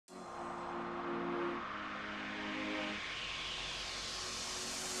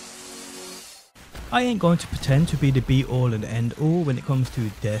I ain't going to pretend to be the be all and end all when it comes to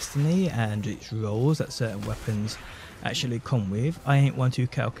Destiny and its roles that certain weapons actually come with. I ain't one to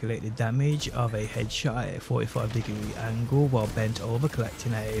calculate the damage of a headshot at a 45-degree angle while bent over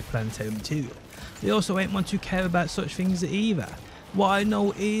collecting a planetary material. I also ain't one to care about such things either. What I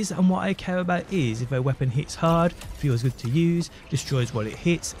know is, and what I care about is, if a weapon hits hard, feels good to use, destroys what it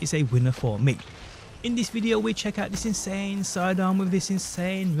hits, it's a winner for me. In this video we check out this insane sidearm with this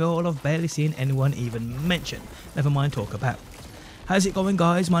insane roll of barely seeing anyone even mention, never mind talk about. How's it going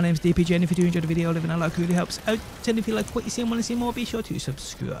guys? My name's DPJ, and if you do enjoy the video, living a like really helps out, and if you like what you see and want to see more, be sure to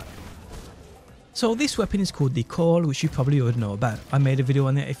subscribe. So this weapon is called the Call, which you probably already know about. I made a video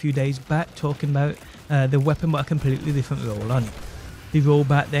on it a few days back talking about the weapon, but a completely different role on it. The role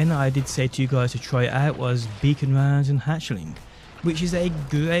back then I did say to you guys to try it out was beacon rounds and hatchling, which is a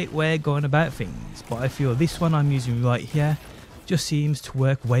great way of going about things, but I feel this one I'm using right here just seems to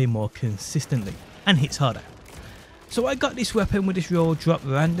work way more consistently and hits harder. So I got this weapon with this roll dropped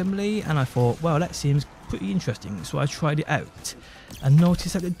randomly and I thought, well, that seems pretty interesting, so I tried it out and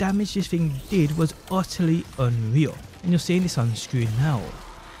noticed that the damage this thing did was utterly unreal, and you're seeing this on screen now.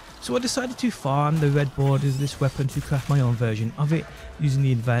 So I decided to farm the red borders of this weapon to craft my own version of it, using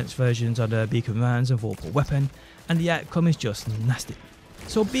the advanced versions of the beacon rounds and vorpal weapon, and the outcome is just nasty.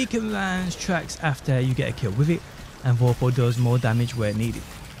 So beacon rounds tracks after you get a kill with it, and vorpal does more damage where needed.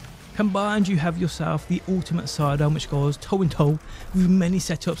 Combined, you have yourself the ultimate sidearm, which goes toe in toe with many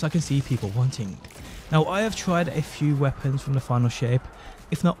setups I can see people wanting. Now I have tried a few weapons from the final shape,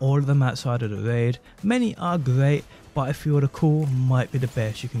 if not all of them outside of the raid. Many are great, but I feel the Call might be the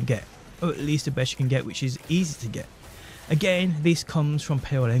best you can get, or at least the best you can get, which is easy to get. Again, this comes from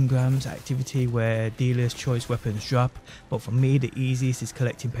payroll engrams activity where dealers choice weapons drop, but for me the easiest is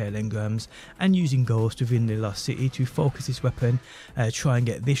collecting payroll engrams and using ghosts within the lost city to focus this weapon, try and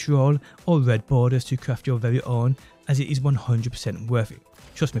get this roll, or red borders to craft your very own, as it is 100% worth it.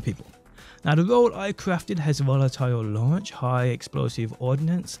 Trust me people. Now the roll I crafted has volatile launch, high explosive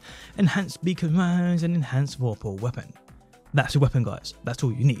ordnance, enhanced beacon rounds and enhanced vorpal weapon. That's the weapon guys, that's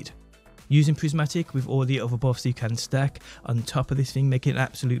all you need. Using prismatic with all the other buffs you can stack on top of this thing, make it an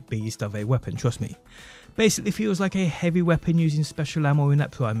absolute beast of a weapon, trust me. Basically feels like a heavy weapon using special ammo in that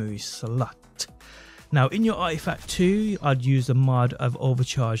primary slot. Now in your artifact too, I'd use the mod of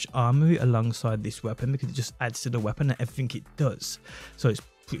overcharged armory alongside this weapon because it just adds to the weapon and everything it does, so it's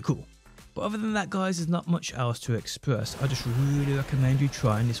pretty cool. But other than that guys, there's not much else to express. I just really recommend you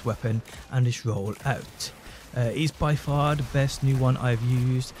trying this weapon and this roll out. It is by far the best new one I've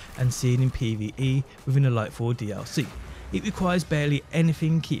used and seen in PvE within the Lightfall DLC. It requires barely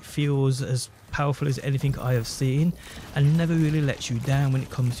anything, it feels as powerful as anything I have seen, and never really lets you down when it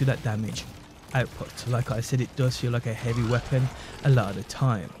comes to that damage output. Like I said, it does feel like a heavy weapon a lot of the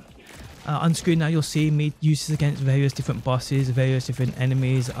time. On screen now you'll see me use this against various different bosses, various different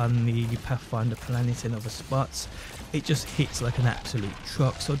enemies on the Pathfinder planet and other spots. It just hits like an absolute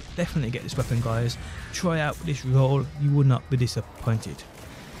truck, so definitely get this weapon guys. Try out this roll, you will not be disappointed.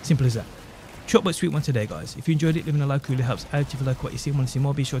 Simple as that. Short but sweet one today guys. If you enjoyed it, leaving a like really helps out. If you like what you see and want to see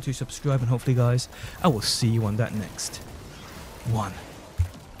more, be sure to subscribe, and hopefully guys, I will see you on that next one.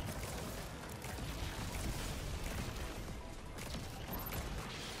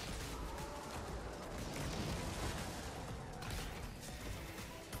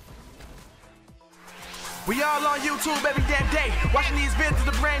 We all on YouTube every damn day, watching these vids of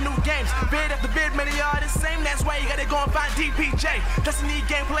the brand new games. Vid after vid, many are the same, that's why you gotta go and find DPJ. Destiny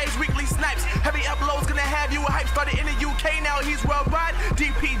gameplays, weekly snipes, heavy uploads, gonna have you a hype. Started in the UK, now he's worldwide.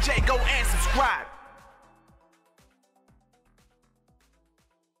 DPJ, go and subscribe.